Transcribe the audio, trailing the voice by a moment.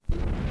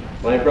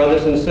My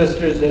brothers and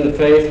sisters in the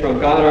faith, from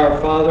God our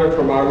Father,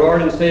 from our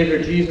Lord and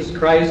Savior Jesus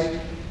Christ,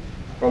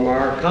 from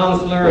our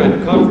Counselor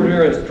and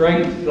Comforter and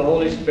Strength, the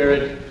Holy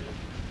Spirit.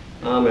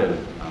 Amen.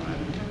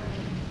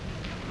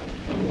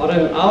 What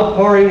an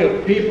outpouring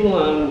of people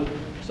on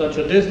such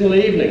a dismal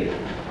evening.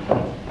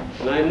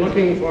 And I'm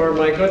looking for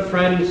my good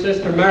friend,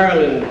 Sister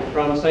Marilyn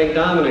from St.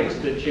 Dominic's.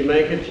 Did she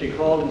make it? She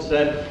called and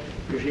said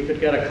if she could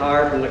get a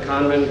car from the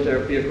convent,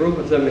 there'd be a group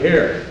of them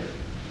here.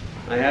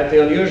 I had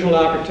the unusual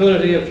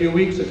opportunity a few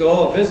weeks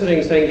ago of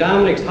visiting St.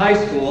 Dominic's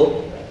High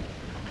School,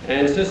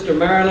 and Sister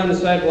Marilyn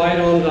said, why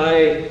don't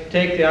I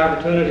take the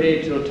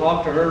opportunity to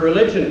talk to her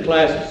religion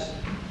classes?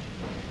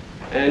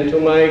 And to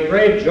my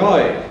great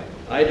joy,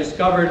 I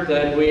discovered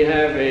that we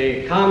have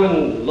a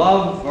common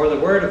love for the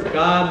Word of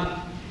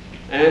God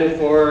and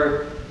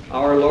for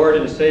our Lord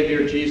and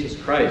Savior Jesus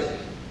Christ.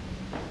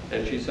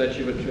 And she said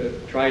she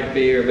would try to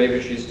be here,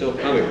 maybe she's still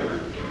coming.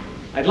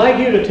 I'd like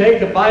you to take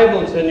the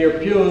Bibles in your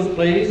pews,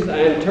 please,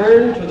 and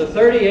turn to the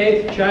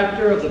 38th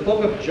chapter of the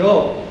book of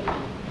Job.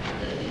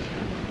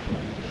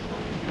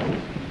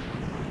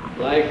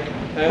 Like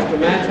Pastor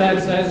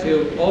Matzad says,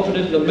 you open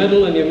it in the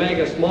middle and you make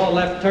a small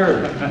left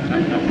turn.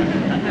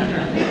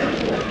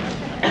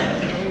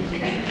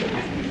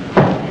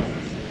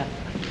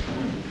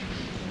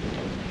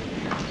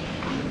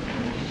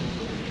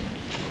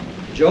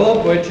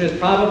 Job, which is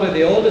probably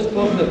the oldest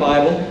book of the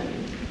Bible,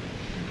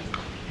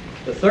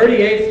 the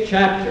 38th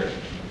chapter.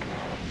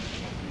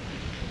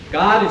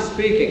 God is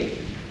speaking.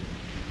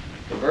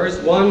 In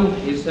verse 1,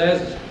 he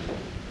says,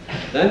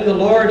 Then the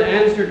Lord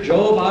answered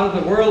Job out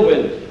of the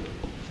whirlwind.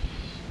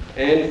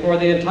 And for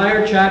the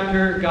entire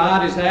chapter,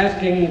 God is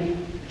asking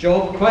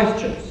Job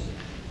questions.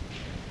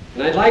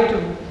 And I'd like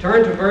to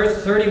turn to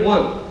verse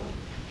 31.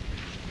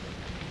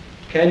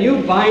 Can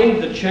you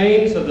bind the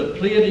chains of the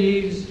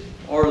Pleiades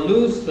or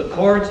loose the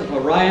cords of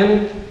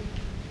Orion?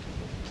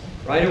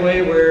 Right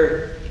away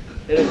we're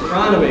in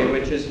astronomy,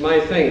 which is my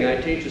thing.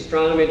 I teach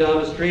astronomy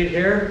down the street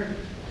here.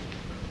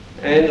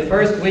 And the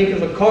first week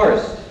of the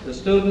course, the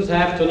students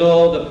have to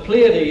know the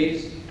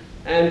Pleiades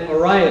and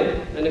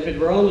Orion. And if it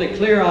were only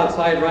clear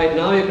outside right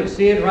now, you could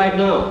see it right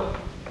now.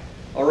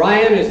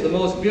 Orion is the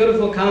most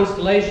beautiful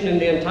constellation in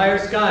the entire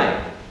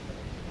sky.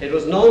 It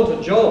was known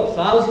to Job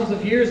thousands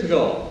of years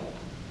ago.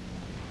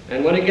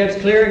 And when it gets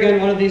clear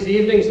again one of these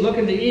evenings, look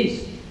in the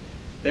east.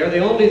 They're the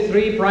only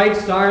 3 bright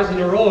stars in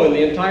a row in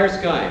the entire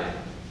sky.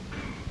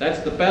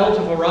 That's the belt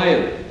of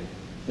Orion.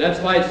 That's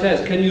why it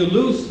says, can you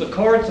loose the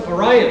cords of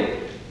Orion?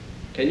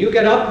 Can you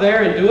get up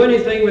there and do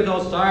anything with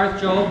those stars,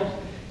 Job?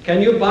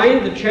 Can you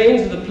bind the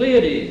chains of the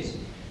Pleiades?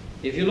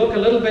 If you look a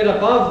little bit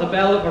above the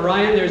belt of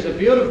Orion, there's a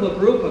beautiful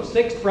group of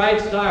 6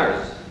 bright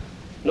stars,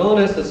 known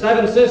as the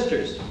 7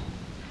 Sisters.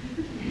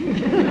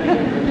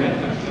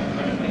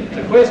 It's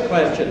a quiz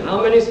question.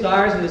 How many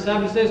stars in the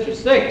 7 Sisters?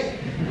 6.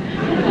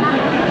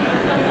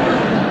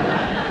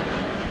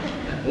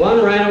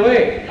 One ran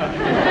away.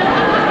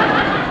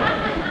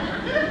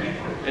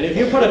 And if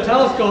you put a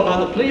telescope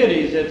on the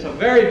Pleiades, it's a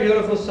very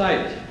beautiful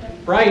sight.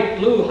 Bright,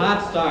 blue,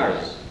 hot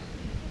stars.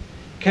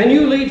 Can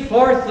you lead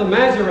forth the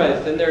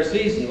Mazareth in their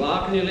season? Well,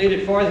 how can you lead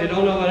it forth if you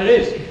don't know what it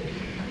is?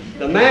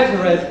 The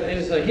Mazareth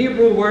is a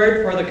Hebrew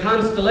word for the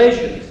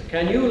constellations.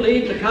 Can you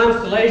lead the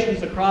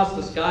constellations across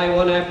the sky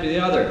one after the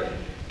other?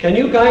 Can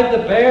you guide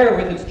the bear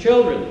with its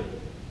children?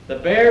 The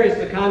bear is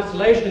the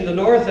constellation in the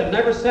north that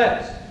never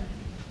sets.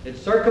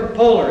 It's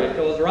circumpolar. It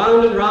goes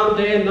round and round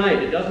day and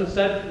night. It doesn't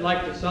set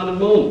like the sun and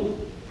moon.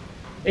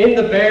 In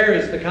the bear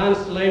is the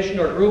constellation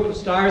or group of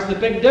stars, the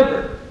Big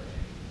Dipper.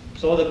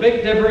 So the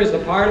Big Dipper is a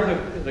part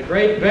of the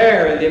Great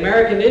Bear, and the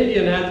American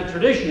Indian has the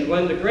tradition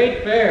when the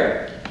Great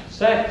Bear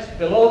sets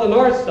below the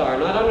North Star,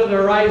 not under the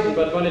horizon,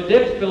 but when it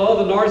dips below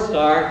the North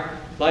Star,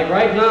 like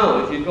right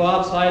now, if you go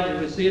outside you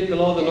can see it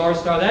below the North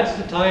Star, that's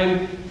the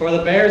time for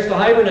the bears to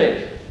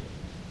hibernate.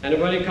 And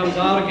when it comes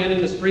out again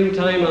in the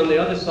springtime on the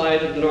other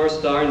side of the North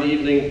Star in the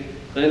evening,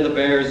 then the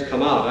bears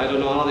come out. I don't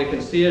know how they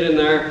can see it in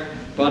there,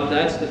 but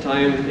that's the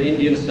time the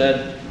Indians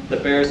said the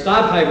bears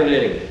stop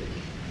hibernating.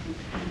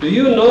 Do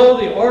you know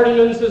the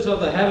ordinances of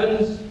the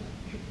heavens?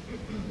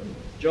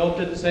 Job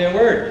didn't say a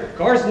word. Of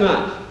course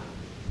not.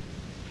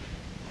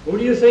 Who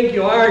do you think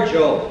you are,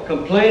 Job,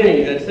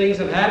 complaining that things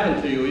have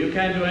happened to you? You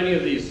can't do any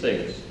of these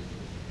things.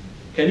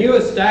 Can you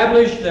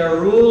establish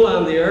their rule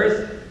on the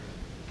earth?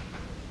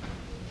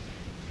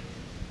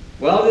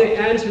 Well, the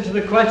answer to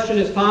the question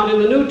is found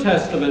in the New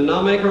Testament.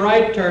 Now make a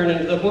right turn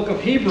into the book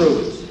of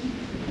Hebrews.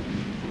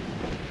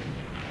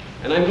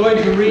 And I'm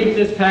going to read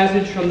this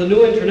passage from the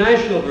New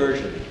International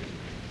Version.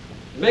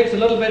 It makes a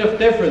little bit of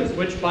difference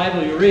which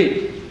Bible you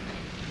read.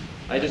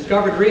 I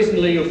discovered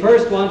recently you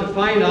first want to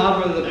find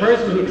out whether the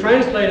person who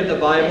translated the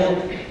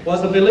Bible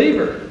was a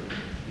believer.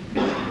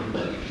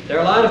 There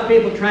are a lot of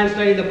people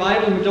translating the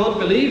Bible who don't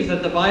believe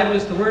that the Bible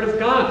is the Word of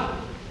God.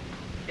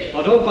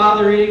 Well, don't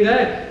bother reading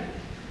that.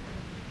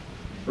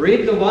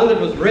 Read the one that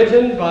was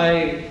written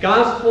by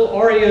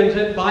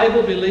gospel-oriented,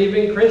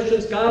 Bible-believing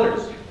Christian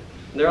scholars.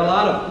 And there are a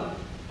lot of them.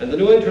 And the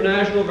New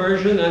International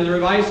Version and the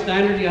Revised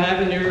Standard you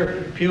have in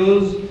your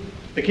pews,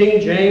 the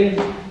King James,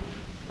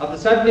 Of the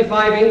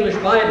 75 English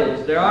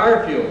Bibles, there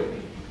are a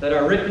few that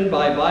are written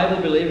by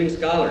Bible-believing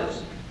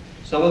scholars.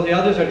 Some of the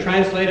others are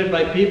translated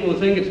by people who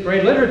think it's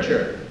great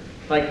literature,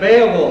 like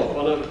Beowulf.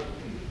 One of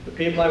the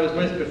people I was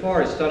with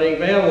before is studying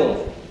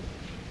Beowulf.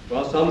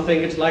 Well, some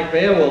think it's like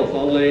Beowulf,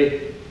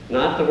 only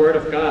not the Word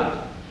of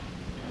God.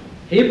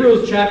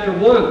 Hebrews chapter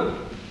 1,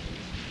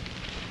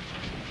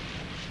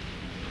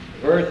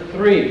 verse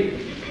 3.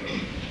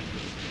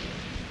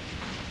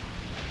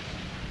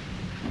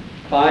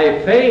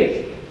 By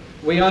faith,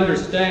 we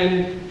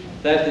understand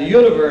that the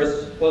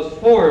universe was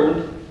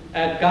formed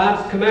at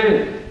God's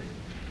command.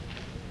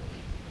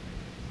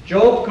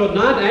 Job could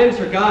not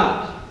answer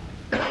God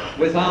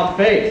without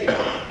faith.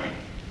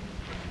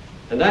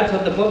 And that's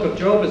what the book of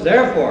Job is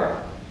there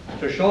for,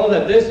 to show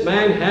that this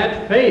man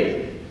had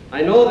faith.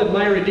 I know that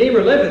my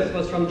Redeemer liveth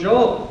was from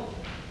Job.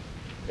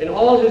 In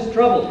all his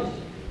troubles,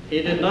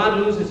 he did not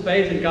lose his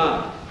faith in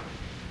God.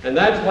 And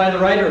that's why the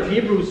writer of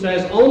Hebrews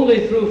says,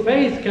 only through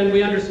faith can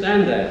we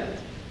understand that.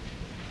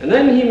 And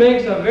then he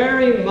makes a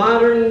very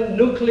modern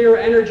nuclear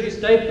energy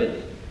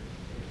statement,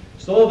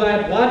 so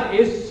that what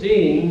is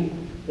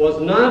seen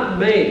was not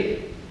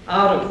made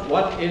out of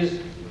what is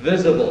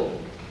visible.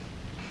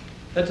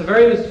 That's a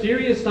very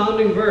mysterious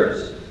sounding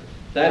verse,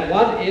 that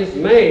what is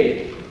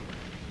made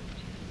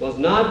was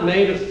not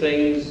made of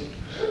things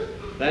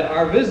that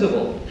are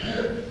visible.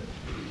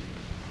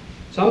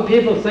 Some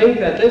people think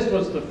that this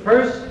was the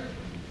first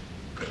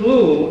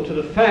clue to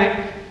the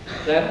fact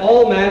that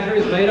all matter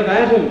is made of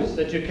atoms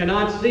that you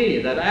cannot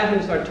see, that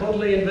atoms are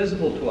totally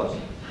invisible to us.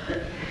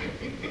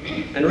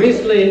 And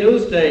recently in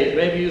Newsday,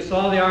 maybe you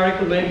saw the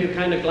article, maybe you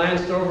kind of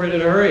glanced over it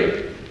in a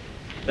hurry,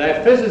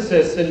 that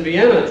physicists in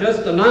Vienna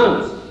just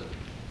announced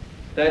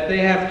that they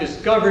have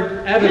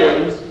discovered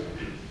evidence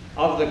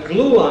of the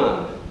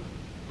gluon.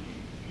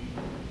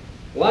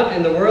 What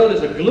in the world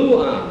is a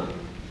gluon?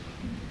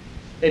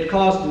 It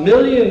cost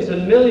millions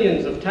and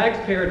millions of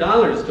taxpayer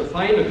dollars to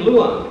find a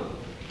gluon.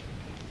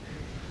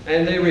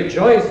 And they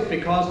rejoiced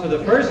because for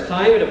the first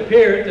time it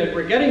appeared that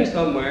we're getting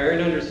somewhere in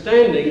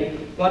understanding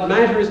what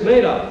matter is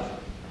made of.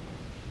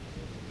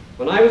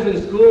 When I was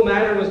in school,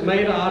 matter was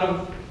made out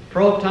of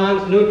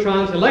protons,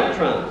 neutrons,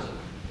 electrons.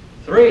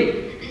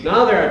 3.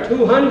 Now there are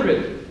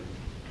 200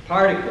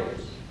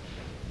 particles.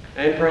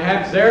 And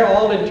perhaps they're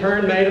all in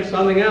turn made of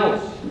something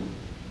else.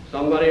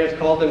 Somebody has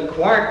called them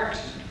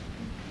quarks.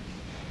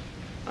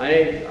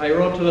 I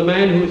wrote to the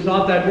man who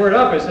thought that word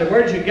up. I said,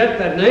 where did you get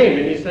that name?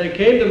 And he said, it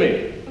came to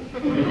me.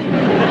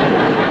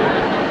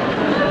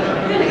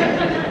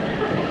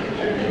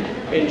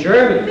 In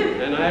German,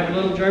 and I have a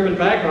little German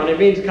background, it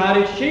means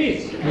cottage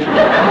cheese.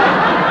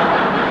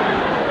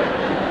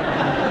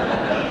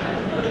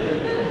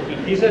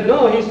 He said,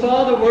 no, he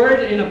saw the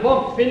word in a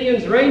book,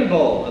 Finian's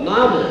Rainbow, a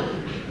novel,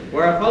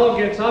 where a fellow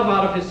gets up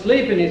out of his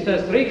sleep and he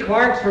says, 3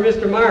 quarks for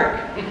Mr. Mark,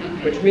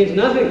 which means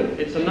nothing.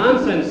 It's a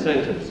nonsense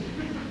sentence.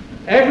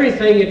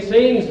 Everything, it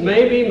seems,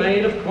 may be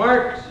made of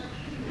quarks.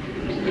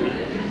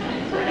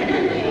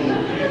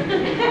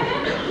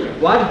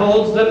 What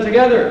holds them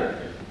together?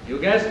 You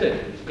guessed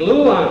it,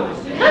 gluons.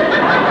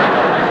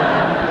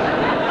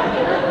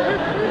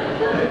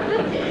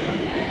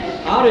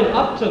 Out in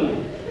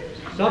Upton,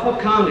 Suffolk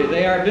County,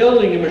 they are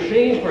building a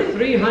machine for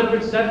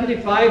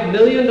 $375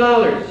 million,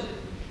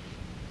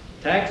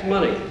 tax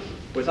money,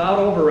 without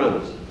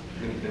overruns,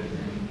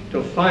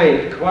 to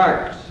find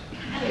quarks.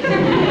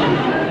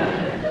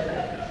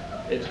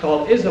 It's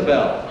called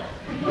Isabel.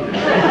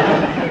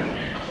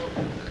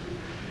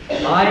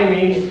 I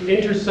means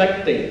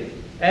intersecting.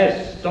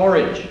 S,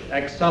 storage,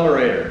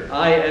 accelerator,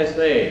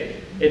 ISA.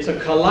 It's a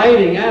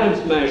colliding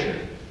atoms measure.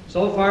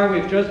 So far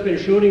we've just been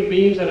shooting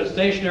beams at a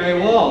stationary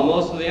wall.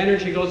 Most of the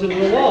energy goes into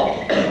the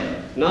wall.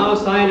 Now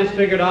scientists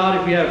figured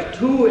out if you have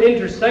 2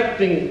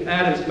 intersecting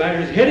atoms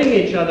measures hitting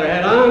each other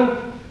head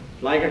on,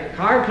 like a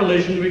car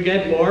collision, we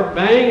get more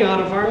bang out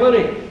of our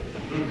money.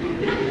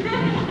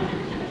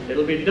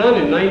 It'll be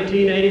done in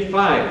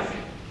 1985.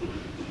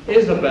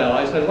 Isabel.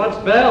 I said, what's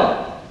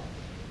Bell?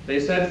 They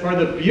said, for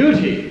the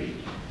beauty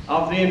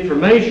of the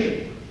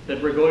information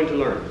that we're going to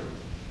learn.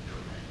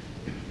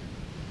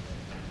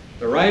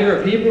 The writer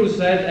of Hebrews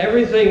said,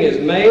 everything is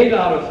made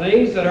out of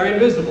things that are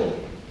invisible.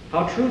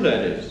 How true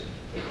that is.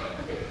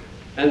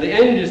 And the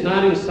end is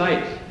not in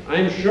sight.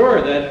 I'm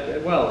sure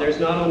that, well, there's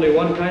not only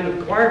one kind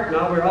of quark,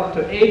 now we're up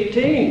to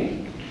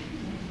 18.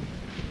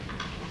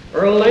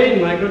 Earl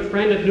Lane, my good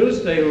friend at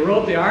Newsday, who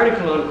wrote the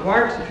article on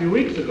quarks a few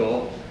weeks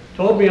ago,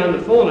 told me on the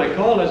phone, I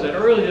called, I said,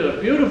 Earl, you did a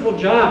beautiful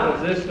job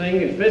of this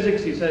thing in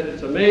physics. He said,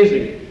 it's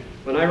amazing.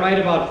 When I write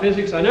about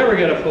physics, I never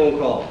get a phone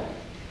call.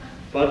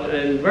 But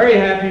I'm very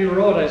happy you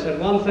wrote. I said,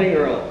 one thing,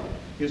 Earl.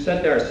 You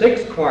said there are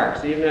 6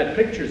 quarks. You even had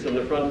pictures on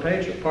the front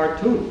page of part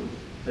 2.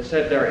 I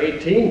said there are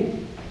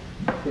 18.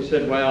 He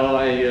said, well,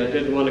 I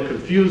didn't want to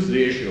confuse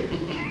the issue.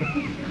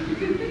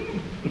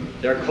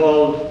 They're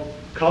called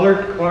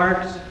colored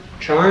quarks,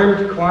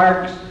 charmed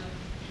quarks,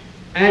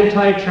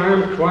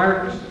 anti-charmed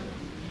quarks.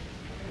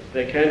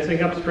 They can't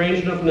think up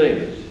strange enough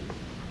names.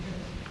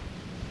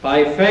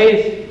 By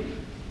faith,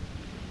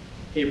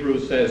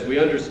 Hebrews says, we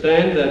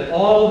understand that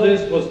all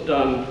this was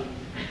done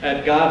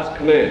at God's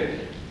command.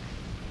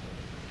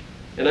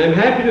 And I'm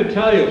happy to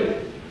tell you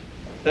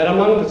that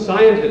among the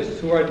scientists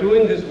who are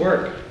doing this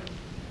work,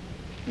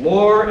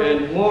 more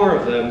and more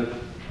of them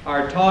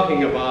are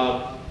talking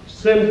about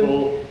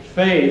simple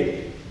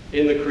faith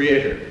in the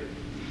Creator.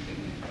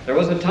 There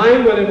was a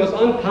time when it was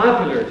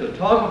unpopular to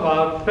talk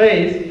about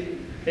faith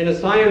in a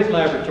science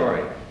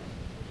laboratory.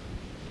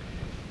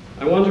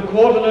 I want to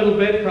quote a little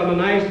bit from a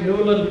nice new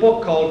little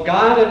book called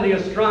God and the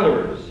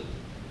Astronomers,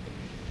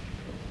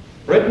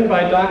 written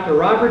by Dr.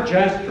 Robert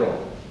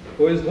Jastrow,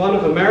 who is one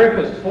of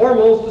America's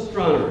foremost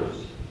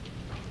astronomers.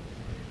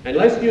 And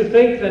lest you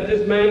think that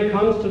this man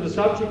comes to the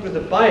subject with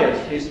a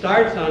bias, he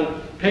starts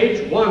on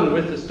page 1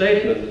 with the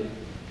statement,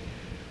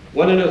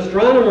 when an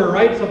astronomer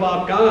writes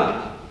about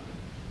God,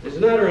 this is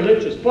not a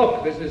religious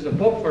book, this is a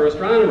book for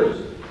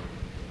astronomers,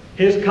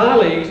 his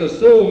colleagues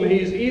assume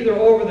he's either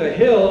over the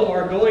hill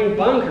or going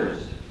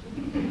bonkers.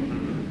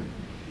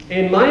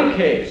 In my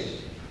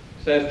case,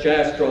 says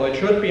Jastrow, it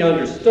should be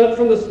understood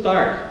from the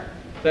start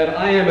that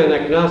I am an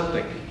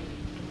agnostic.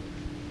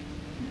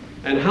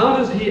 And how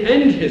does he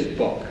end his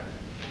book?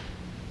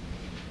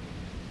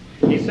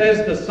 He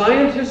says, the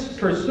scientist's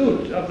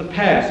pursuit of the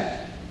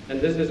past,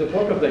 and this is a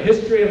book of the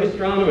history of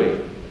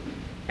astronomy,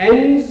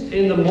 ends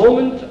in the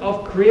moment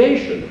of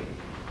creation.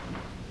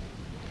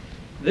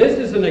 This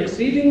is an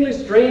exceedingly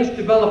strange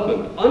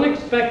development,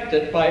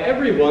 unexpected by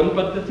everyone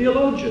but the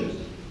theologians.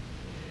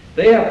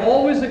 They have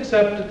always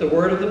accepted the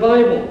word of the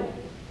Bible.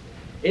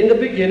 In the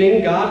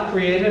beginning, God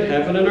created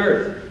heaven and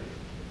earth,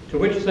 to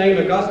which St.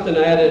 Augustine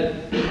added,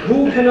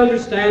 who can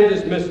understand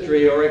this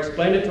mystery or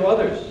explain it to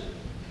others?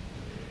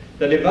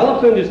 The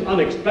development is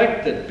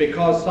unexpected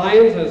because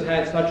science has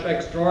had such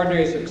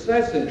extraordinary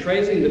success in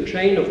tracing the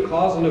chain of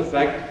cause and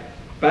effect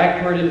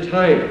backward in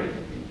time.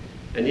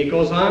 And he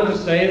goes on to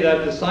say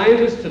that the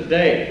scientist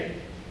today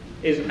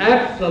is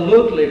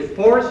absolutely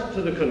forced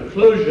to the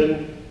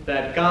conclusion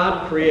that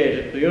God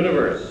created the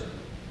universe.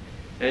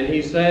 And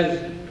he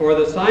says, for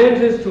the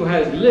scientist who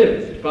has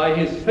lived by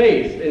his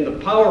faith in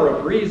the power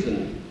of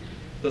reason,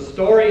 the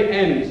story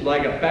ends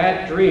like a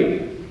bad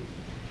dream.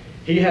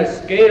 He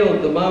has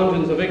scaled the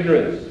mountains of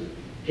ignorance.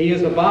 He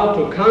is about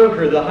to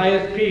conquer the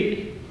highest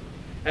peak.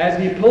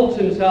 As he pulls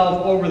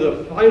himself over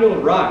the final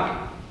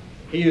rock,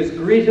 he is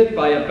greeted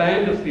by a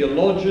band of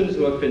theologians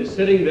who have been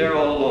sitting there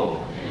all along.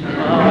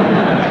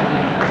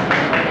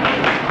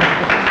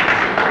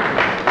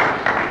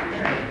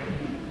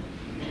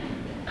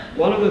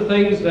 One of the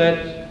things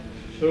that,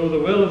 through the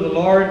will of the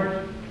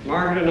Lord,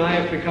 Margaret and I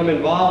have become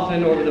involved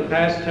in over the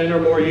past 10 or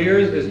more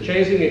years is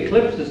chasing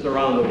eclipses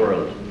around the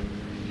world.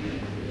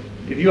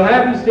 If you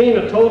haven't seen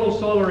a total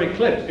solar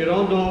eclipse, you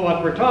don't know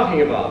what we're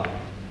talking about.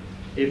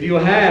 If you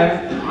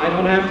have, I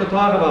don't have to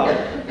talk about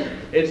it.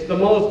 It's the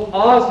most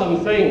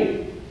awesome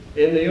thing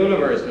in the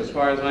universe as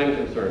far as I'm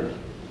concerned.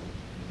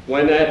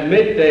 When at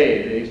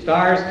midday the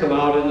stars come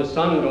out and the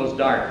sun goes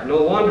dark.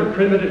 No wonder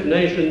primitive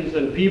nations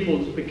and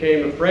peoples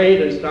became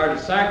afraid and started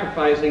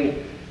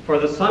sacrificing for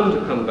the sun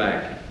to come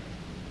back.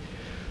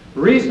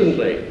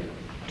 Recently,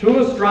 2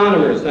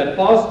 astronomers at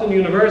Boston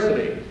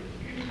University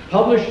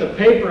published a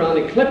paper on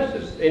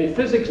eclipses in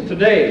Physics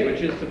Today,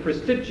 which is the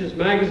prestigious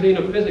magazine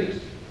of physics,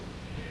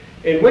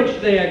 in which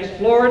they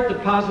explored the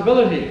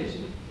possibilities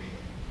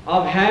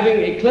of having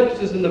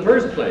eclipses in the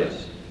first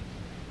place.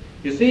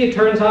 You see, it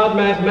turns out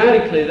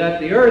mathematically that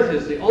the Earth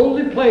is the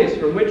only place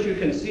from which you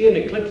can see an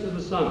eclipse of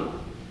the sun.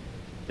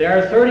 There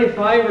are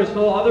 35 or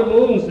so other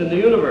moons in the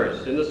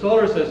universe, in the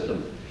solar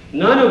system.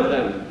 None of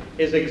them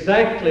is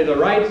exactly the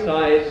right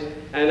size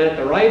and at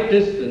the right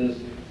distance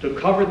to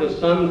cover the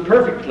sun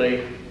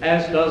perfectly,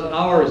 as does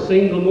our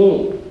single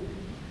moon.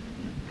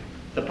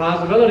 The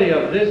possibility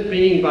of this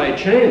being by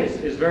chance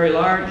is very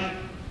large,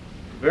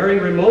 very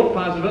remote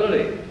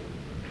possibility.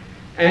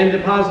 And the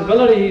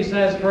possibility, he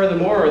says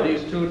furthermore,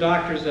 these 2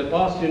 doctors at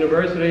Boston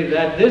University,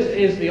 that this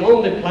is the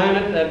only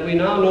planet that we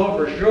now know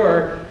for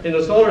sure in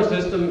the solar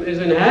system is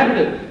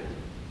inhabited.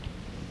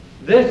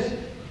 This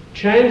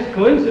chance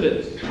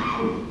coincidence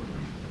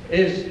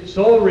is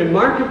so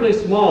remarkably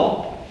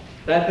small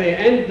that they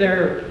end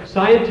their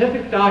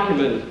scientific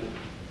document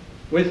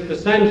with the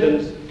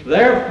sentence,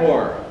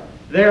 therefore,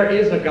 there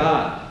is a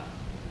God.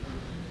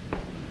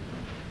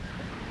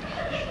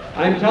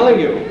 I'm telling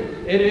you,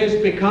 it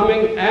is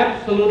becoming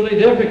absolutely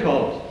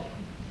difficult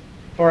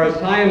for a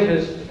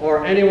scientist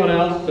or anyone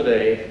else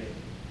today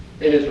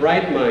in his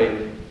right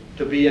mind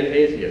to be an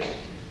atheist.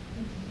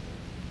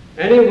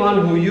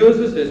 Anyone who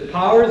uses his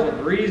powers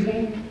of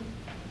reason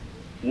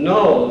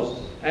knows,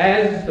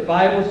 as the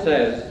Bible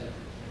says,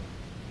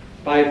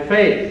 by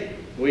faith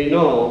we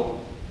know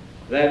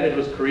that it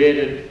was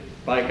created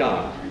by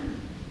God.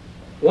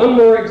 One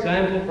more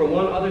example from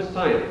one other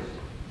science.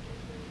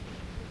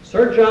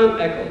 Sir John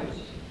Eccles,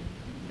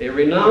 a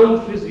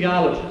renowned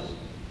physiologist,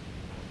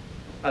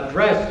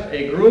 addressed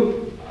a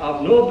group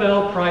of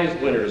Nobel Prize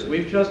winners.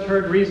 We've just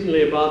heard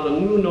recently about the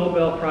new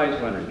Nobel Prize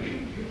winners,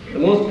 the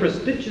most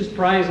prestigious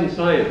prize in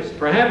science,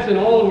 perhaps in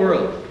all the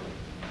world.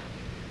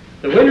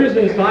 The winners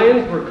in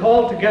science were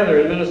called together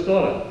in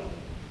Minnesota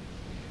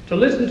to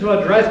listen to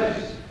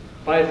addresses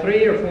by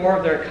 3 or 4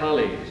 of their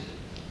colleagues.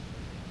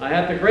 I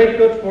had the great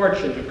good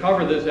fortune to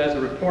cover this as a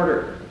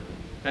reporter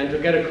and to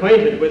get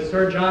acquainted with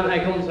Sir John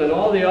Eccles and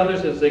all the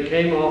others as they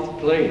came off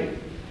the plane.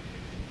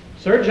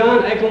 Sir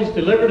John Eccles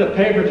delivered a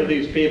paper to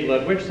these people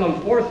at which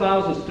some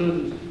 4,000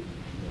 students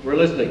were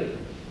listening.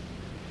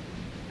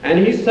 And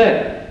he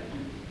said,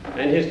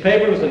 and his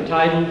paper was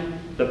entitled,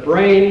 "The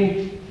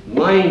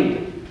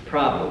Brain-Mind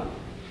Problem."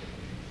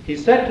 He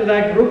said to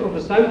that group of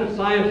assembled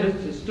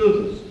scientists and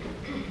students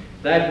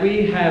that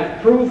we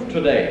have proof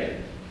today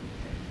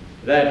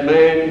that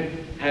man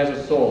has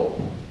a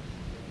soul.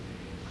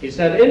 He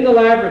said, in the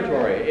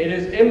laboratory, it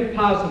is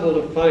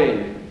impossible to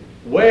find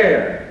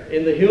where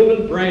in the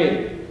human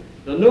brain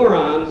the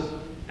neurons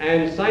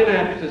and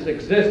synapses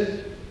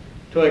exist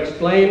to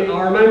explain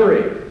our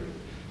memory.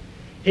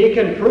 He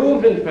can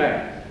prove, in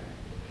fact,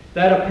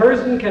 that a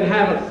person can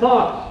have a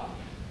thought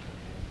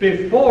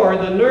before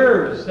the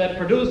nerves that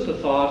produce the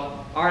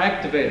thought are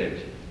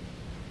activated.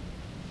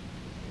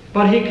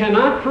 But he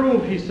cannot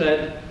prove, he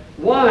said,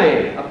 why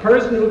a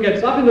person who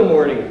gets up in the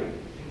morning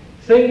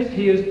thinks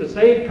he is the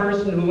same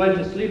person who went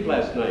to sleep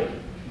last night.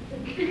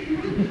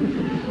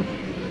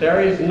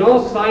 There is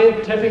no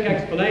scientific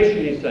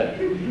explanation, he said.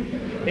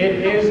 It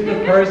is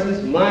the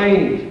person's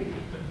mind.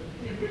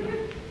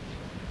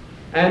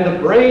 And the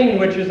brain,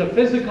 which is a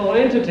physical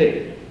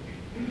entity,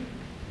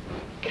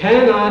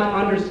 cannot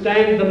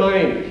understand the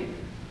mind.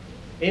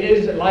 It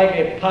is like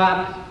a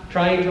pot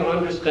trying to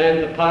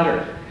understand the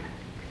potter.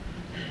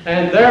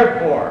 And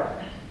therefore,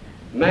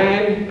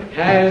 man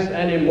has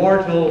an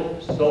immortal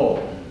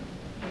soul.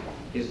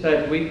 He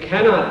said, we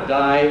cannot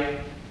die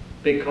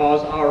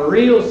because our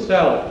real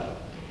self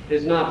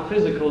is not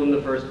physical in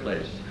the first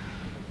place.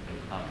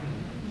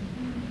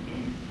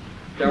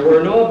 There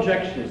were no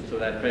objections to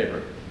that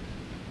paper.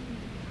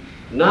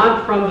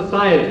 Not from the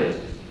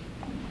scientists.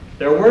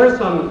 There were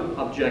some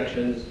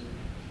objections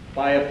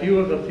by a few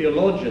of the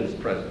theologians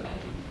present.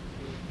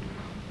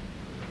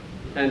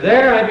 And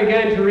there I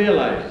began to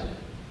realize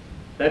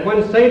that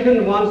when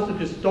Satan wants to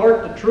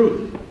distort the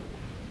truth,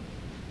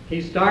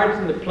 he starts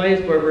in the place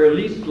where we're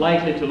least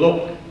likely to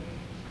look,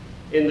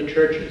 in the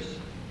churches.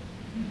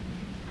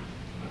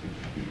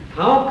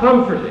 How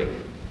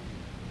comforting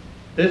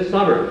this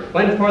summer,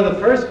 when for the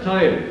first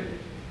time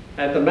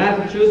at the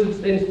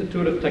Massachusetts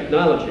Institute of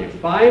Technology,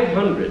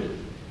 500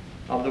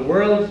 of the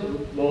world's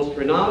most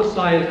renowned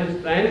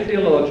scientists and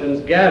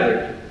theologians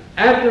gathered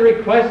at the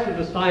request of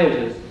the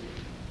scientists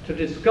to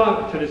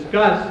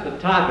discuss the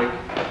topic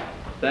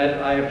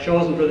that I have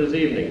chosen for this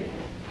evening,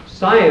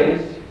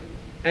 science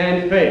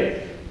and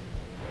faith.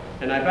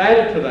 And I've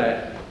added to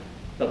that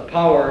the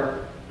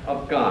power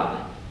of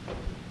God.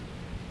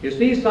 You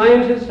see,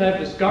 scientists have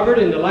discovered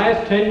in the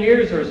last 10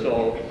 years or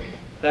so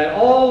that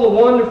all the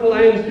wonderful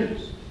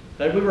answers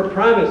that we were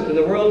promised in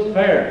the World's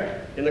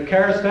Fair, in the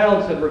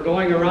carousels that were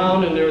going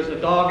around, and there was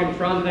a dog in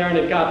front there, and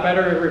it got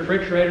better,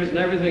 refrigerators and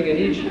everything, and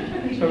each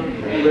sort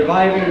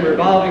of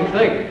revolving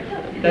thing,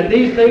 that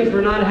these things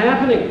were not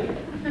happening.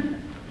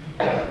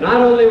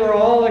 Not only were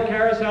all the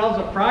carousels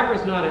of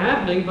progress not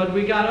happening, but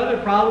we got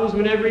other problems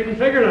we never even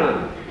figured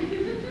on.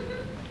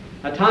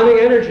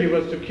 Atomic energy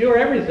was to cure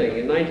everything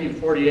in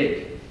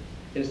 1948.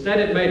 Instead,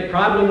 it made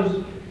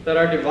problems that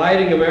are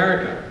dividing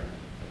America.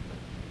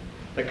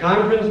 The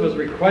conference was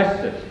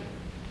requested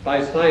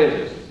by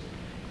scientists,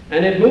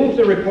 and it moved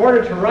the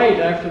reporter to write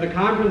after the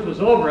conference was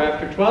over,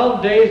 after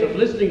 12 days of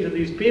listening to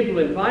these people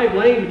in 5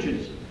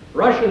 languages,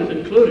 Russians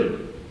included.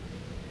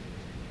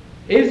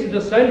 Is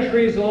the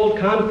centuries-old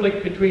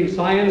conflict between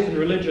science and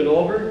religion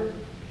over?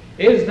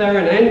 Is there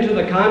an end to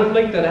the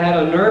conflict that had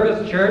a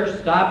nervous church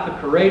stop the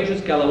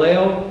courageous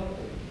Galileo?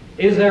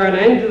 Is there an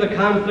end to the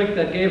conflict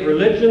that gave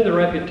religion the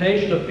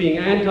reputation of being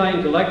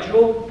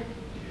anti-intellectual?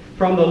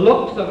 From the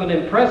looks of an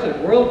impressive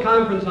World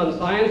Conference on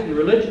Science and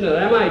Religion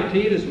at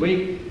MIT this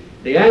week,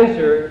 the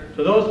answer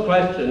to those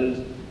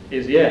questions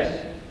is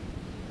yes.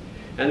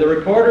 And the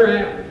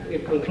reporter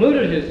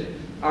concluded his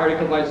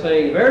article by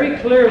saying very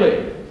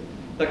clearly,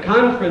 the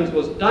conference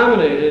was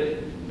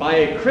dominated by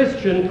a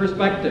Christian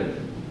perspective.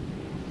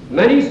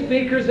 Many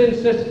speakers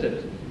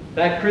insisted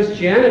that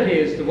Christianity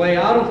is the way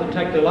out of the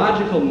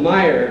technological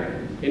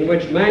mire in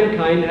which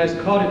mankind has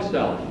caught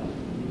itself.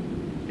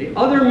 The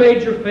other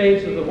major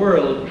faiths of the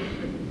world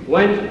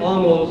went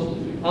almost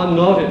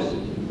unnoticed.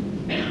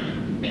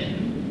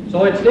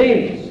 So it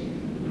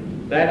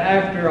seems that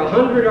after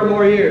 100 or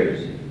more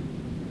years,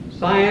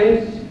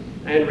 science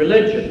and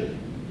religion,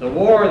 the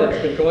war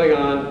that's been going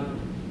on,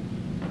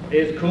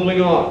 is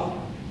cooling off.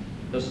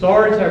 The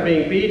swords are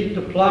being beat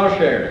into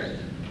plowshares.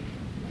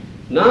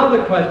 Now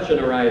the question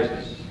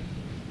arises,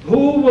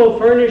 who will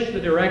furnish the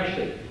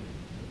direction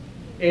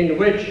in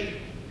which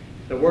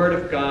the Word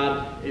of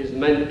God is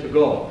meant to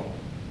go?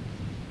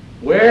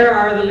 Where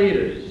are the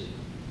leaders?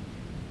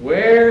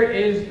 Where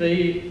is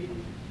the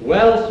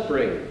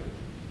wellspring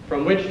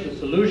from which the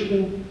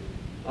solution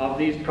of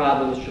these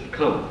problems should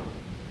come?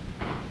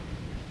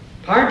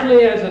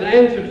 Partly as an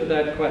answer to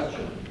that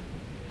question,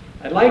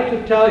 I'd like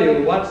to tell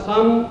you what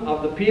some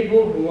of the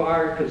people who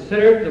are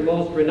considered the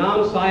most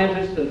renowned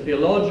scientists and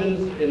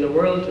theologians in the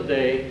world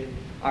today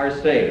are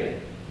saying.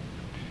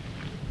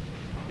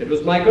 It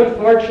was my good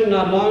fortune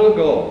not long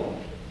ago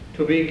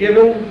to be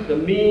given the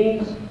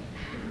means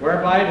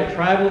whereby to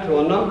travel to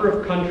a number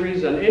of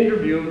countries and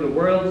interview the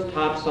world's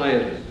top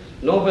scientists,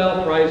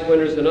 Nobel Prize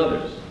winners and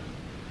others.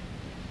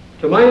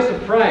 To my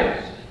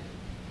surprise,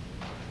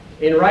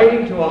 in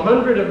writing to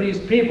 100 of these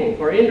people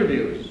for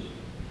interviews,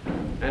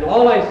 and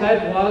all I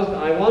said was,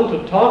 I want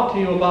to talk to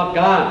you about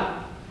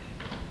God.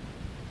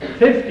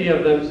 50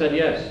 of them said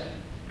yes,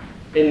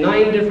 in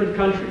 9 different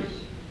countries.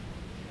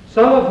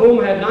 Some of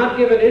whom had not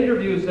given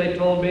interviews, they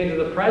told me, to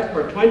the press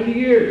for 20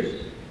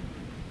 years.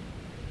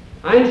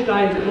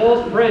 Einstein's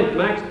close friend,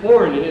 Max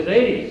Born, in his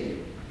 80s,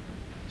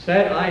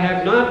 said, I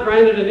have not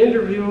granted an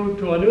interview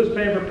to a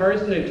newspaper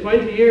person in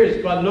 20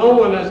 years, but no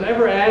one has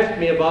ever asked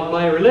me about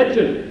my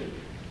religion.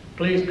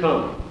 Please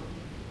come.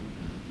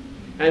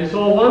 And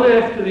so one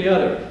after the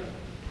other,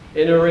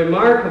 in a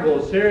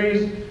remarkable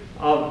series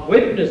of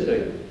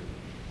witnessing,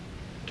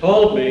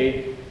 told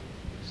me,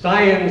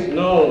 science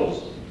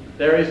knows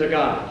there is a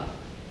God.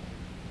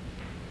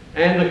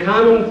 And the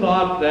common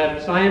thought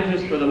that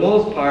scientists, for the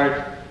most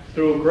part,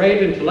 through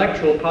great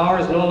intellectual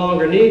powers, no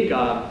longer need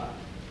God,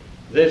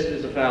 this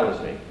is a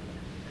fallacy.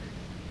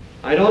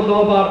 I don't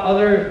know about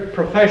other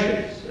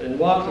professions and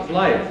walks of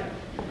life,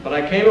 but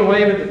I came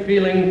away with the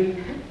feeling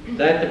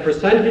that the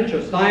percentage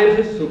of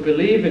scientists who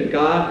believe in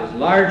God is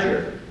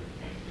larger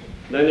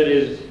than it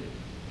is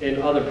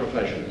in other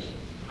professions.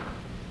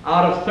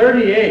 Out of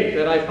 38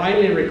 that I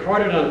finally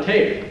recorded on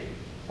tape,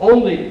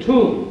 only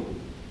 2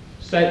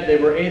 said they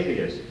were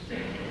atheists.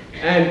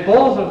 And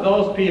both of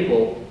those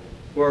people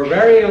were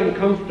very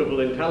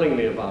uncomfortable in telling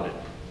me about it.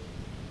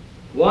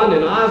 One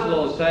in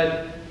Oslo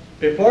said,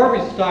 before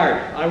we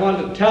start, I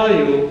want to tell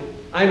you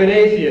I'm an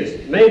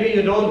atheist. Maybe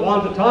you don't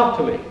want to talk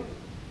to me.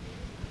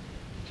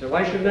 So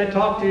why shouldn't I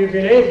talk to you if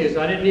you're an atheist?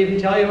 I didn't even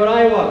tell you what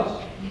I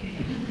was.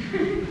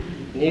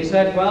 And he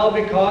said, well,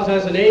 because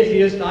as an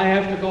atheist, I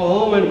have to go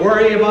home and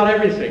worry about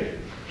everything.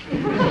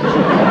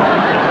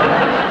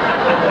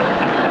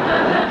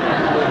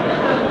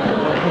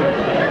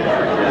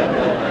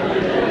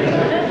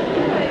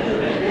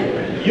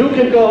 You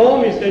can go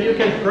home, he said, you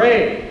can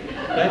pray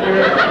that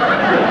you're...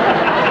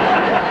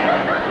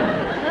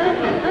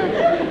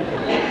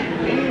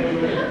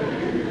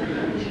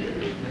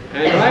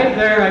 And right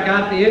there I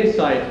got the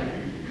insight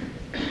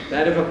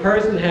that if a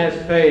person has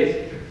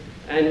faith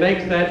and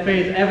makes that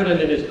faith evident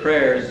in his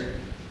prayers,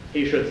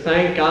 he should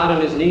thank God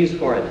on his knees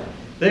for it.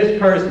 This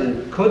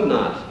person could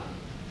not.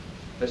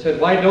 I said,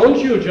 why don't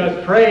you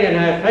just pray and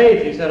have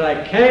faith? He said,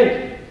 I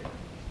can't.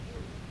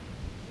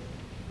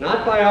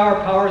 Not by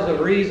our powers of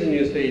reason,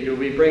 you see, do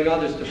we bring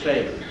others to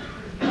faith.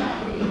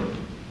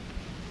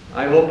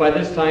 I hope by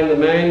this time the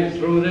man,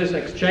 through this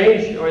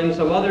exchange or in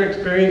some other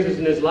experiences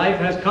in his life,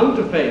 has come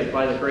to faith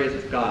by the grace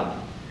of God.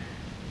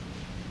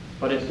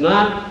 But it's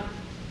not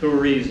through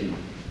reason.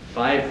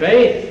 By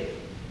faith,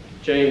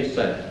 James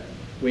said,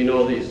 we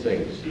know these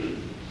things.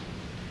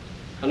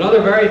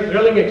 Another very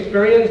thrilling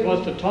experience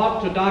was to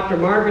talk to Dr.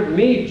 Margaret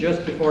Mead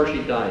just before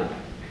she died.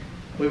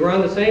 We were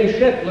on the same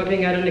ship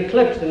looking at an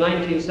eclipse in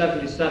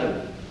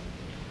 1977.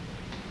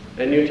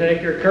 And you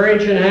take your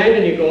courage in hand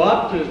and you go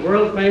up to this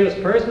world-famous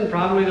person,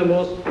 probably the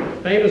most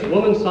famous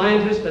woman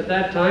scientist at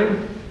that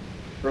time,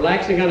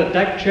 relaxing on a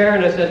deck chair,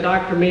 and I said,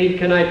 Dr. Mead,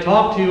 can I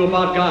talk to you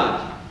about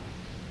God?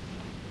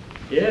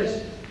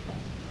 Yes.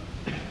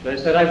 And I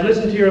said, I've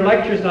listened to your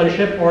lectures on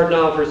shipboard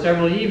now for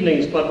several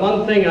evenings, but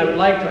one thing I would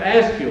like to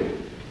ask you.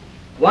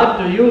 What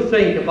do you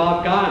think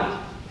about God?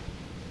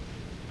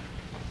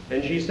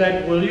 And she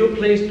said, will you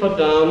please put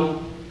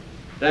down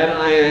that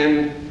I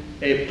am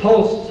a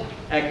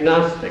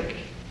post-agnostic.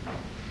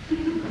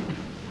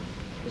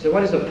 I said,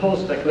 what is a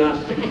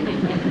post-agnostic?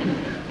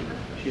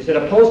 She said,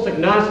 a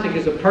post-agnostic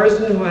is a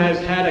person who has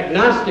had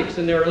agnostics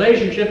in their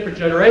relationship for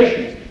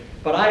generations,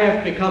 but I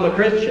have become a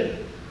Christian.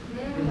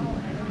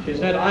 She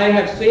said, I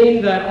have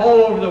seen that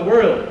all over the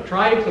world,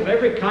 tribes of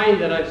every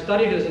kind that I've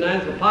studied as an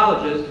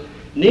anthropologist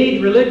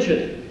need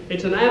religion.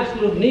 It's an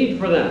absolute need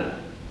for them.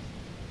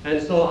 And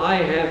so I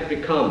have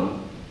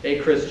become a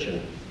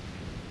Christian.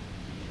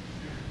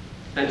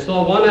 And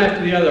so one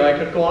after the other, I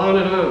could go on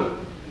and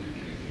on.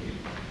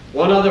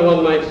 One other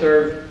one might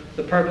serve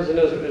the purpose in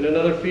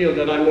another field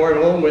that I'm more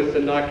at home with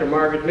than Dr.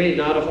 Margaret Mead,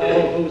 not of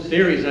all whose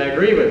theories I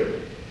agree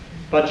with.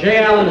 But J.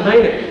 Allen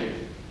Hynek,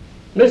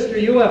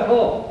 Mr.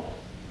 UFO.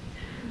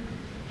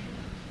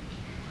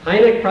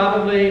 Hynek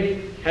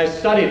probably has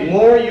studied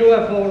more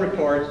UFO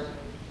reports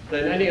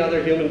than any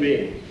other human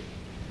being.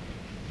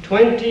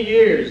 20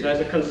 years as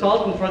a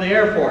consultant for the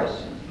Air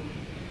Force.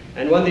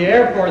 And when the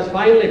Air Force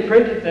finally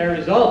printed their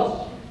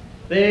results,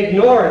 they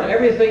ignored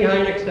everything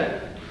Hynek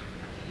said.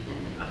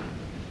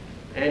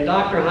 And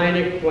Dr.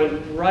 Hynek went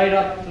right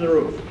up to the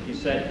roof. He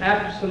said,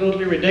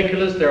 absolutely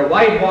ridiculous. They're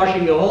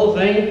whitewashing the whole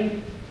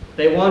thing.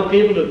 They want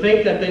people to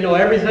think that they know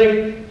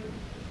everything.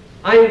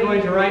 I'm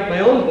going to write my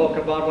own book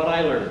about what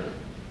I learned.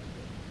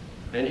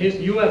 and his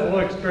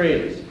UFO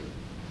experience.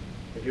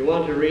 If you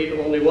want to read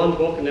only one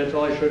book, and that's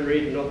all you should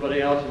read,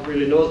 nobody else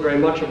really knows very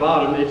much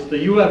about him, it's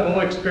The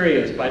UFO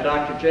Experience by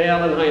Dr. J.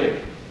 Allen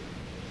Hynek.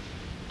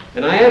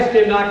 And I asked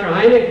him, Dr.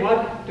 Hynek,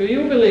 what do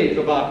you believe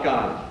about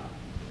God?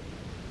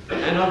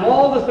 And of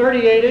all the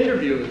 38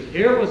 interviews,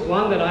 here was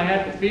one that I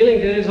had the feeling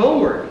did his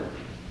homework.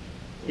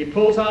 He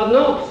pulls out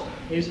notes.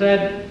 He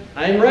said,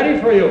 I'm ready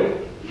for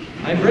you.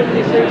 I've written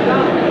these things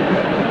down.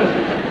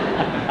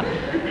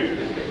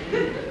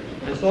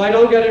 And so I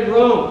don't get it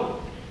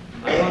wrong.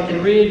 I want to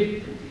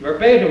read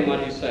verbatim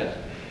what he said.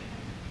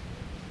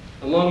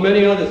 Among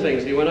many other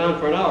things, he went on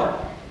for an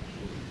hour.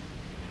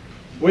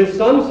 With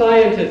some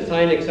scientists,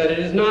 Hynek said, it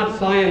is not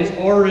science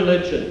or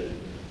religion.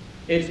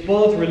 It's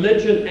both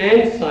religion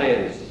and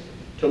science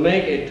to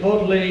make a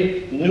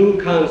totally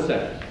new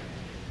concept.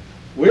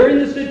 We're in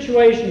the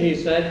situation, he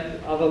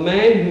said, of a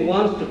man who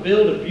wants to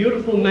build a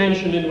beautiful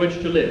mansion in which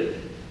to live.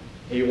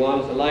 He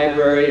wants a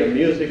library, a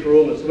music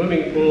room, a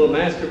swimming pool, a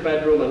master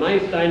bedroom, a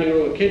nice dining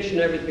room, a kitchen,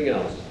 everything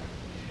else.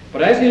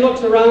 But as he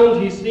looks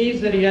around, he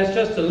sees that he has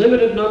just a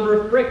limited number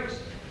of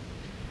bricks.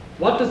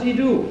 What does he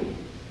do?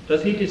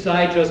 Does he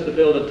decide just to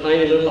build a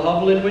tiny little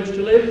hovel in which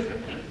to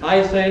live?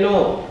 I say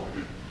no.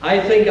 I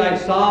think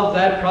I've solved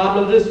that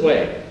problem this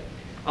way.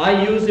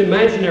 I use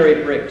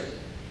imaginary bricks.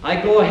 I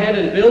go ahead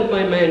and build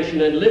my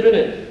mansion and live in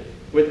it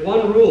with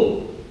one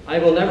rule. I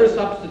will never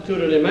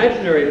substitute an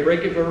imaginary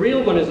brick if a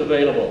real one is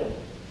available.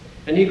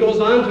 And he goes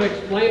on to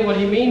explain what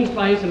he means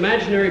by his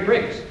imaginary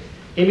bricks.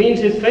 He means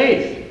his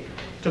faith.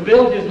 To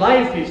build his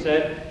life, he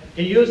said,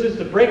 he uses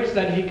the bricks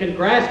that he can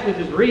grasp with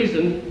his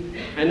reason,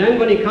 and then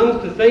when he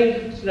comes to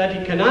things that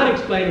he cannot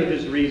explain with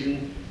his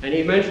reason, and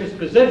he mentions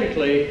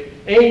specifically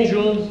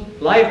angels,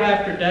 life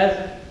after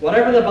death,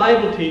 whatever the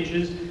Bible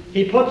teaches,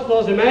 he puts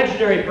those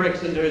imaginary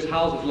bricks into his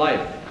house of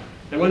life.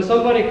 And when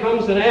somebody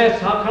comes and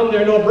asks, how come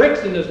there are no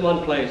bricks in this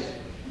one place?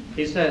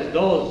 He says,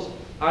 those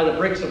are the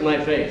bricks of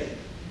my faith.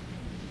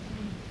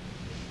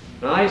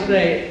 Now I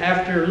say,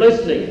 after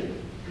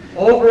listening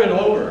over and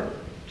over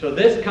to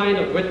this kind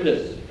of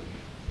witness,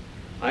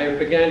 I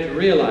began to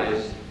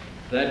realize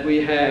that we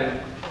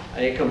have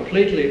a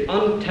completely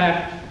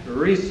untapped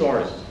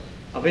resource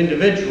of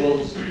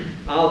individuals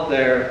out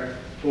there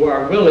who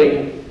are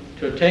willing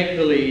to take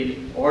the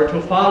lead or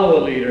to follow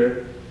a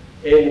leader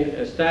in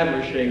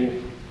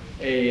establishing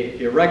a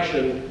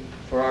direction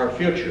for our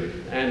future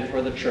and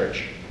for the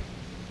church.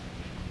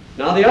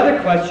 Now the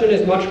other question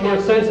is much more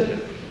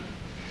sensitive,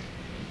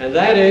 and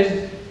that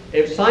is,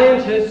 if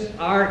scientists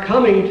are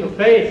coming to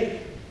faith,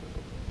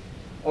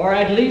 or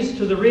at least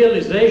to the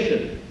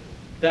realization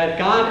that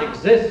God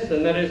exists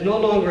and that it's no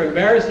longer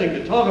embarrassing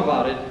to talk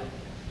about it,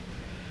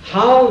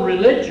 how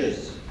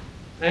religious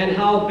and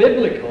how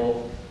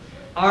biblical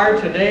are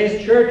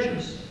today's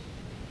churches?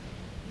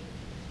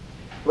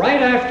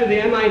 Right after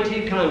the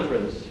MIT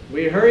conference,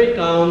 we hurried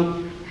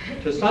down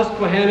to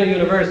Susquehanna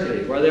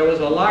University, where there was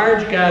a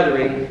large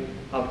gathering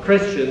of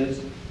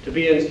Christians to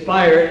be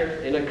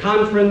inspired in a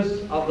conference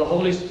of the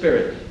Holy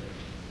Spirit.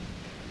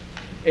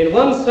 In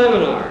one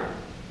seminar,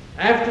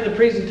 after the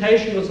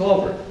presentation was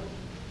over,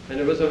 and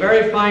it was a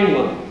very fine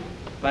one,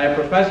 by a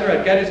professor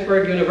at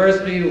Gettysburg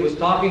University who was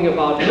talking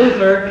about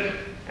Luther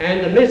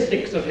and the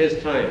mystics of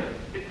his time,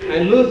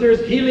 and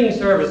Luther's healing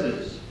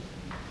services,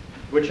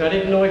 which I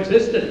didn't know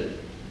existed.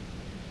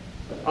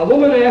 A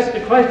woman asked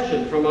a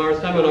question from our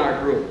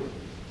seminar group,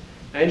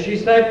 and she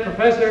said,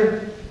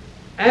 Professor,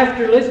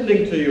 after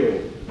listening to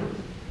you,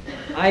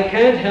 I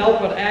can't help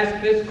but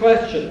ask this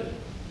question.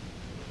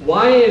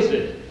 Why is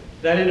it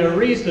that in a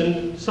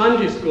recent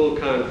Sunday school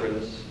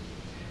conference,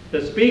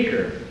 the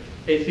speaker,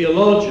 a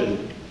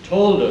theologian,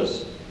 told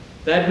us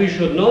that we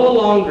should no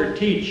longer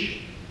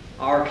teach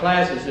our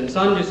classes in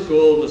Sunday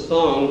school the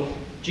song,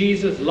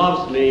 Jesus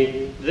loves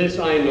me, this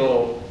I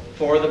know,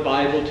 for the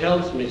Bible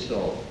tells me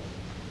so?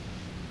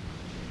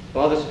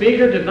 Well, the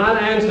speaker did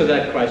not answer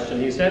that question.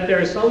 He said, there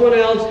is someone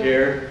else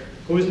here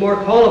who is more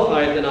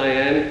qualified than I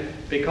am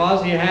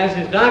because he has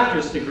his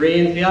doctor's degree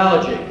in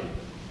theology.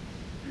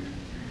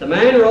 The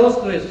man rose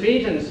to his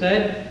feet and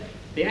said,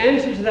 the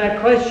answer to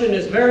that question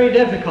is very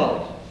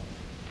difficult,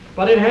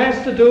 but it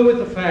has to do with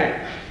the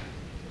fact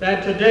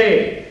that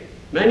today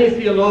many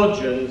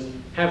theologians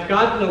have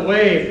gotten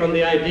away from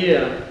the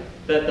idea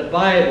that the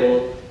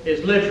Bible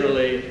is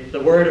literally the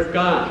Word of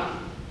God.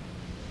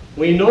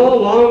 We no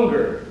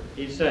longer,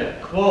 he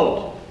said,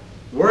 quote,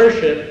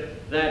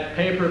 worship that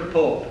paper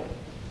pope.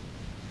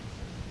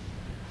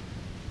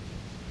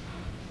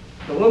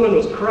 The woman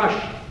was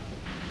crushed.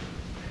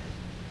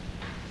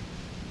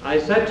 I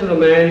said to the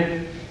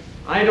man,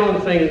 I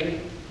don't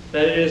think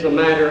that it is a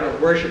matter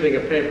of worshiping a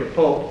paper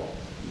pope.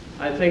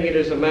 I think it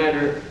is a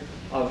matter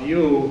of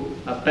you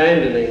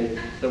abandoning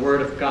the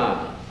Word of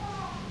God.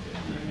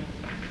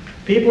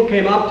 People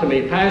came up to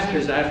me,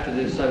 pastors after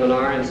this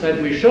seminar, and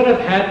said we should have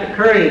had the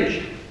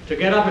courage to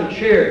get up and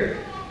cheer,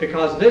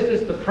 because this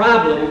is the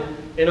problem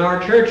in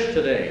our church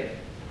today.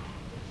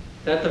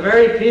 That the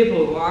very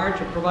people who are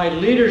to provide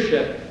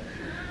leadership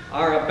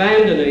are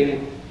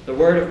abandoning the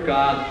Word of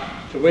God,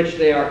 to which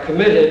they are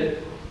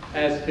committed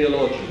as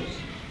theologians.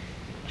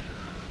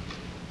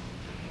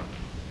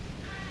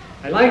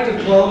 I'd like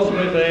to close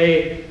with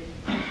a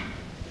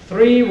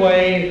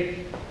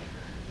three-way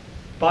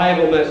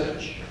Bible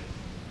message.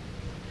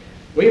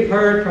 We've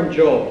heard from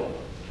Job.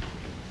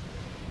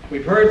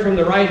 We've heard from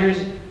the writers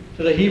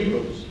to the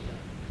Hebrews.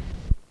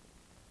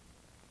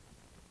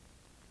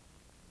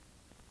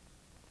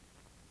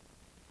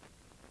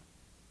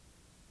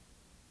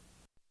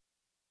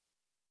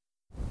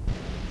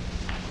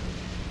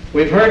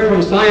 We've heard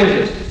from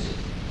scientists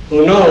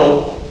who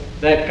know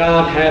that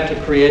God had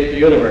to create the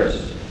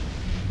universe.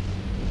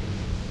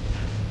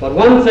 But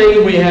one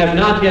thing we have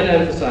not yet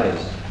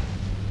emphasized,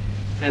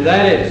 and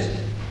that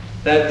is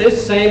that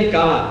this same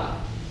God,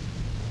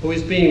 who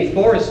is being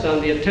forced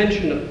on the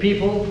attention of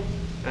people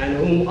and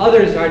whom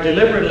others are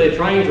deliberately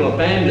trying to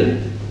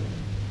abandon,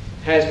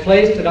 has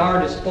placed at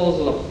our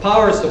disposal a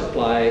power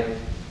supply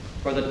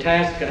for the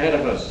task ahead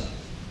of us.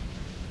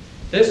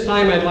 This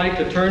time I'd like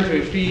to turn to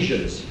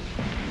Ephesians.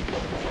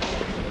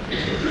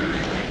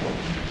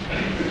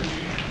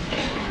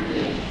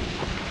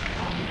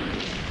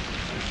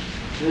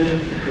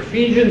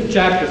 Ephesians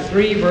chapter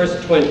 3,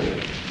 verse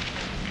 20.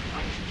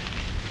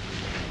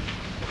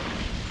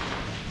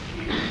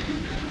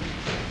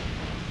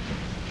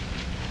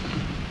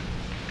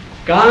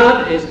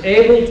 God is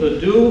able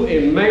to do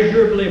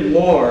immeasurably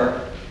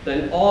more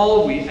than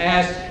all we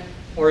ask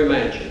or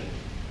imagine.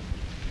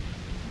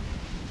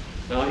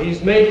 Now,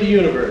 He's made the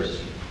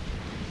universe.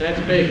 That's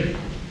big.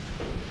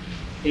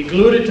 He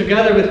glued it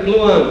together with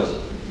glue-ons.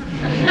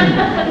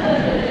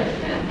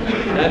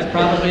 That's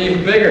probably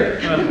even bigger.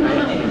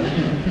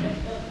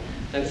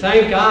 And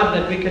thank God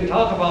that we can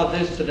talk about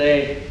this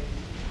today,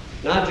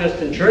 not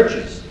just in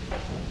churches,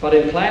 but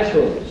in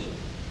classrooms.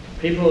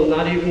 People,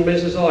 not even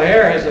Mrs.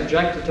 O'Hare, has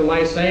objected to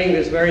my saying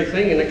this very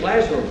thing in a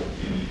classroom.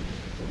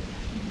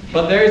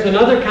 But there's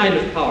another kind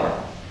of power.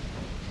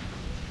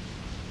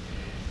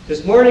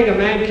 This morning a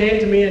man came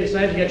to me and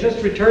said he had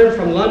just returned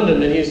from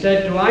London, and he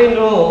said, "Do I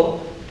know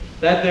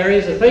that there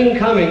is a thing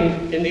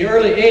coming in the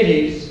early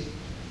 80s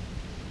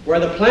where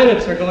the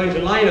planets are going to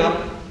line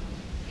up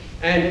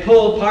and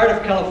pull part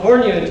of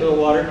California into the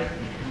water,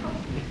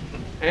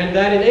 and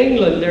that in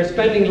England they're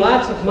spending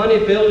lots of money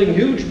building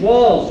huge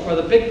walls for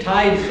the big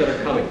tides that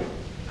are coming?"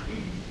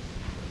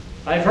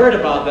 I've heard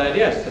about that,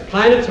 yes. The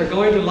planets are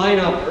going to line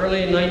up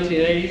early in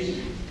 1980s.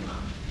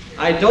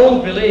 I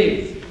don't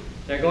believe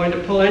they're going to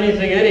pull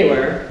anything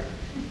anywhere,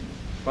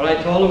 but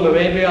I told them that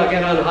maybe I'll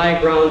get on high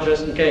ground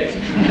just in case.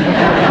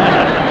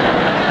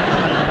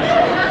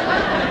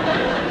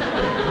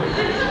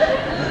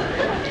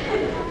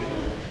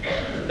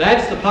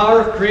 That's the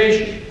power of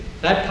creation.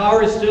 That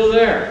power is still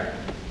there.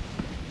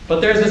 But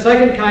there's a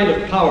second kind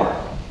of power,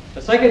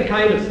 a second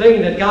kind of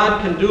thing that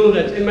God can do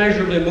that's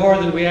immeasurably more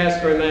than we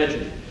ask or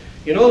imagine.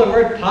 You know, the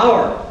word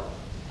power,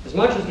 as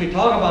much as we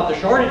talk about the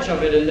shortage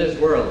of it in this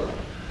world,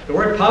 the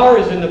word power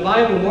is in the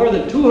Bible more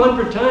than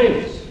 200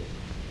 times.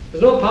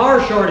 There's no power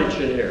shortage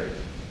in here.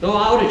 No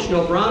outage,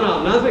 no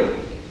brownout,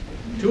 nothing.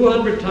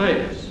 200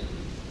 times.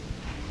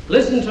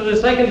 Listen to the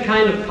second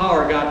kind of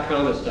power God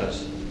promised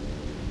us.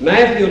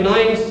 Matthew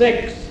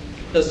 9:6,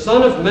 the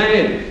Son of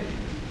Man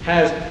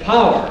has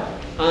power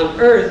on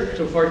earth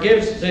to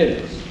forgive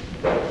sins.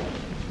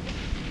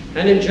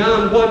 And in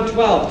John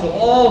 1:12, to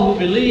all who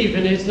believe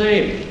in His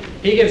name,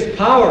 He gives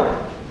power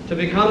to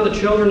become the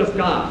children of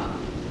God.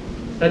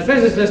 That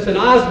physicist in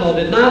Oslo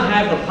did not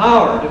have the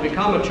power to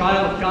become a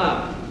child of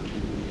God.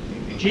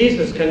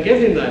 Jesus can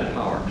give him that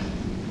power.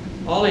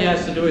 All he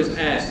has to do is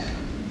ask.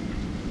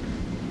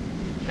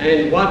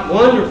 And what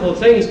wonderful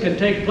things can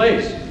take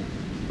place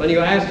when you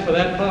ask for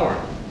that power.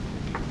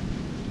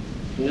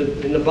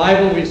 In the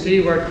Bible we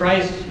see where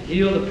Christ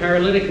healed a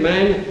paralytic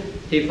man,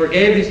 He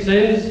forgave his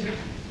sins,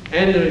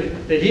 and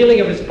the healing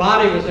of his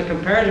body was a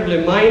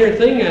comparatively minor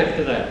thing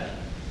after that.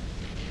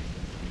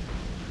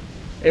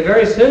 A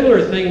very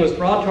similar thing was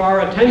brought to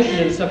our attention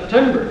in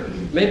September.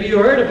 Maybe you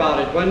heard about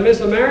it when Miss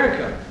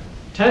America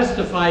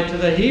testified to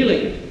the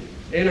healing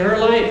in her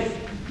life.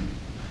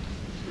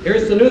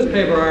 Here's the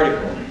newspaper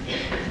article.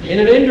 In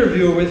an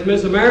interview with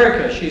Miss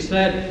America, she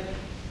said,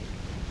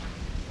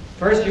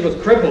 first she was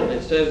crippled.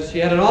 It says she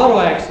had an auto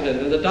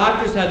accident and the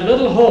doctors had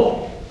little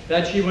hope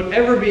that she would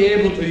ever be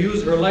able to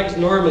use her legs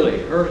normally.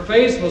 Her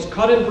face was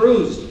cut and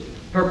bruised,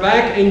 her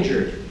back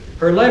injured,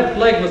 her left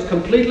leg was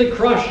completely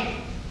crushed.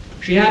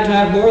 She had to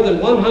have more than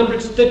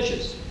 100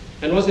 stitches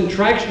and was in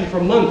traction for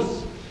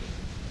months.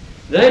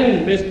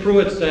 Then Miss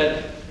Pruitt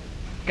said,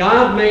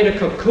 God made a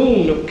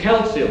cocoon of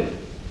calcium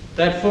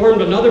that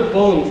formed another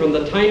bone from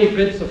the tiny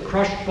bits of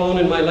crushed bone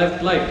in my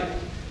left leg.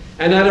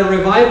 And at a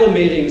revival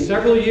meeting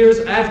several years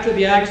after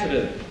the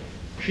accident,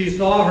 she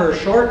saw her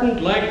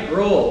shortened leg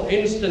grow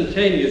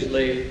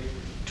instantaneously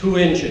 2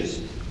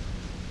 inches.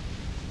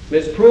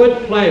 Miss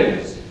Pruitt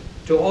plans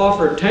to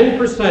offer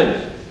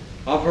 10%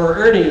 of her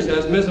earnings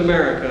as Miss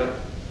America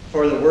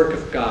for the work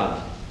of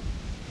God.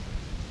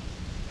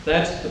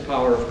 That's the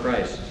power of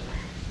Christ.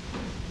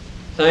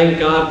 Thank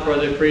God for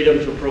the freedom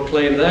to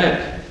proclaim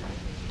that.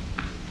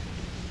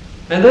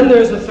 And then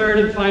there's a third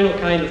and final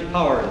kind of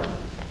power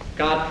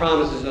God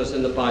promises us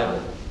in the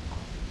Bible.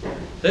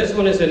 This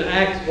one is in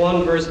Acts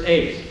 1, verse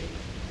 8.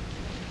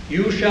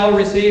 You shall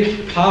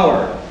receive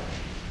power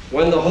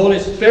when the Holy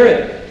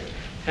Spirit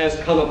has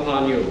come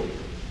upon you.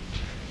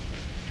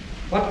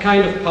 What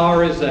kind of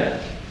power is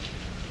that?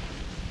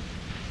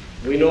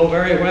 We know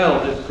very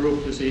well, this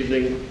group this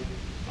evening,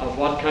 of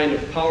what kind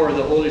of power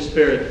the Holy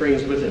Spirit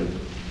brings with him.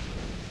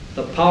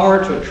 The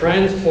power to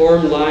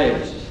transform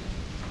lives,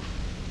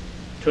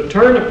 to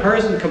turn a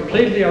person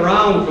completely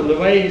around from the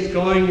way he's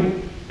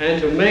going and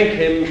to make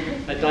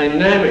him a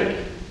dynamic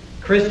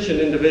Christian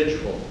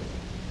individual.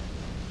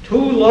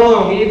 Too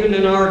long, even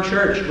in our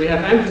church, we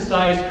have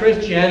emphasized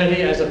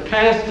Christianity as a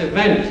past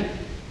event.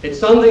 It's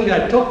something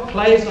that took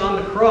place on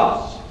the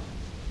cross.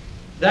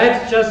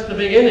 That's just the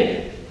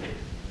beginning.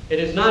 It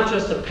is not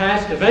just a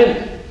past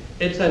event.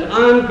 It's an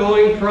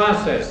ongoing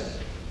process.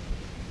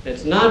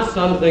 It's not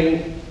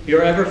something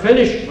you're ever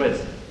finished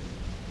with.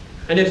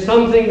 And it's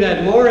something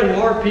that more and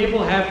more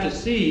people have to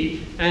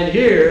see and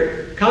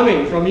hear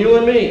coming from you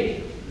and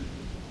me.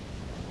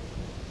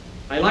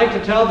 I like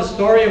to tell the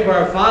story of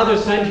where a father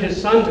sent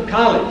his son to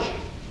college.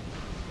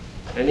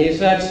 And he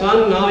said,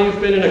 son, now you've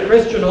been in a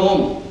Christian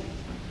home.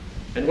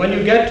 And when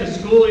you get to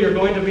school, you're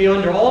going to be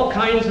under all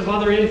kinds of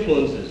other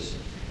influences.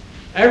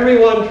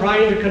 Everyone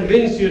trying to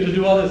convince you to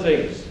do other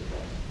things.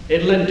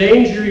 It'll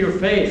endanger your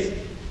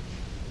faith.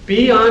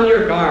 Be on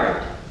your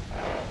guard.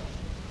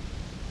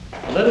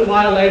 A little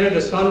while later,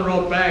 the son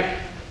wrote back,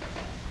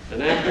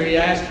 and after he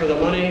asked for the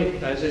money,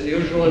 as is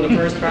usual in the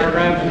first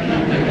paragraph,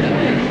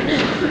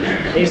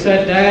 he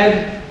said,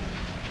 Dad,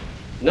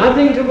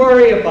 nothing to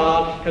worry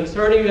about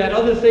concerning that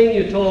other thing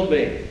you told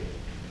me.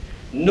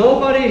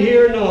 Nobody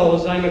here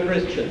knows I'm a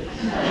Christian.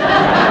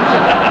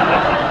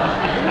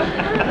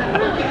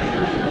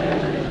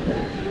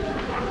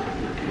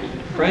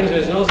 Friends,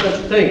 there's no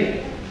such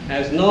thing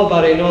as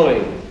nobody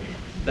knowing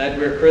that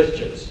we're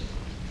Christians.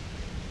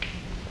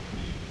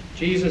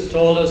 Jesus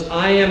told us,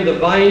 I am the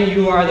vine,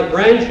 you are the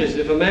branches.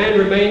 If a man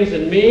remains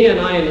in me and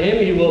I in him,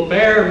 he will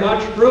bear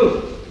much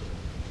fruit.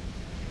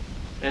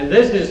 And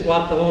this is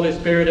what the Holy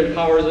Spirit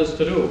empowers us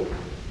to do.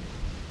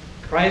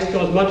 Christ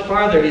goes much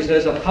farther. He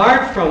says,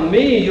 apart from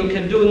me, you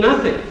can do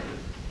nothing.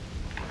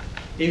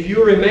 If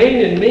you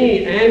remain in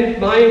me and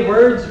my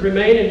words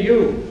remain in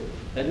you,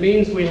 that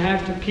means we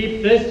have to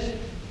keep this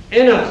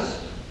in us.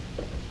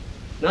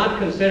 Not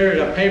consider it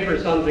a paper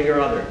something or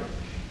other.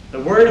 The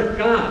Word of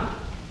God.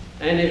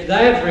 And if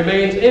that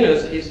remains in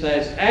us, he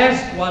says,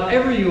 ask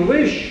whatever you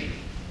wish.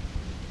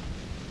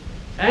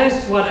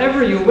 Ask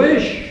whatever you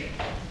wish,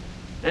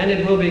 and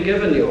it will be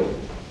given you.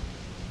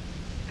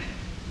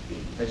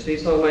 I see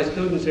some of my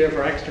students here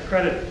for extra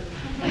credit.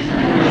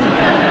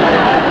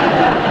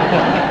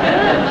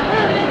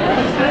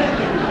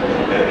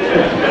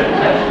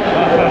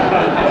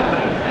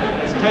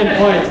 It's 10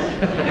 points.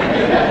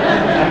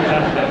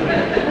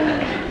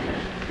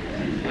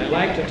 I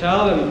like to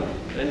tell them,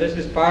 and this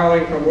is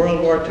borrowing from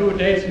World War II, it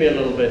dates me a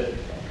little bit.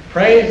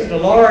 Praise the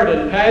Lord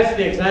and pass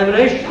the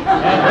examination.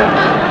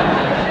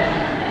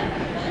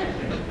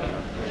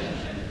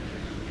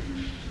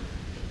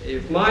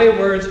 If my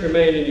words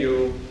remain in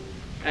you,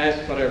 ask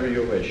whatever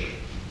you wish.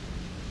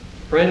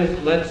 Friends,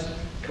 let's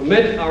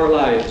commit our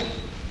lives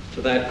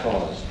to that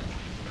cause.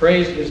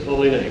 Praise his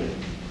holy name.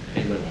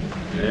 Amen.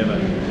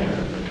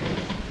 Amen.